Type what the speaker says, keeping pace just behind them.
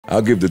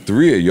I'll give the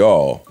 3 of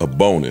y'all a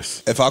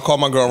bonus. If I call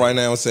my girl right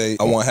now and say,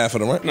 I want half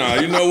of the rent? Nah,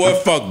 you know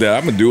what? Fuck that.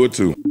 I'm gonna do it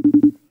too.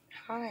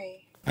 Hi.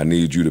 I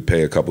need you to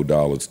pay a couple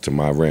dollars to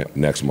my rent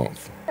next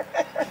month.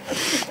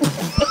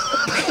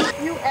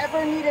 If you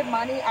ever needed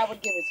money, I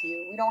would give it to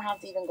you. We don't have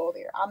to even go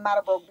there. I'm not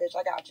a broke bitch.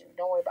 I got you.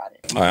 Don't worry about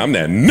it. I'm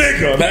that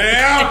nigga,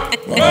 man.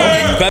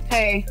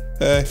 Hey.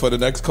 Hey, for the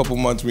next couple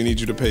months, we need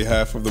you to pay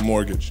half of the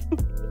mortgage.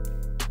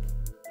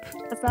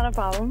 That's not a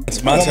problem.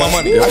 I want my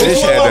money. I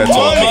just had that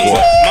talk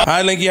before.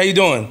 Hi, Linky. How you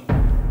doing?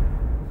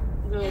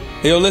 Good.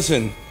 Yo,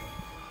 listen.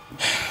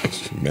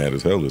 Mad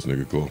as hell, this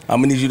nigga cool.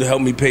 I'm gonna need you to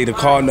help me pay the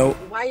car note.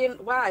 Why?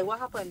 What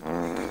happened?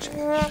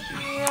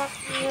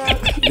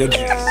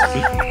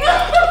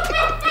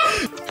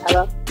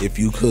 Hello? If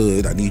you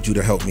could, I need you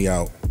to help me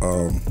out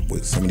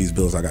with some of these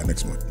bills I got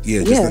next month.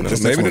 Yeah,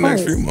 just maybe the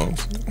next next few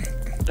months.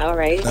 All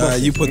right.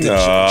 You put the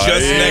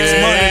just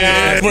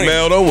next month.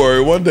 Mel, don't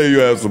worry. One day you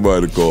have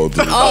somebody to call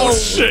too. Oh,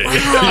 shit.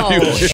 Wow.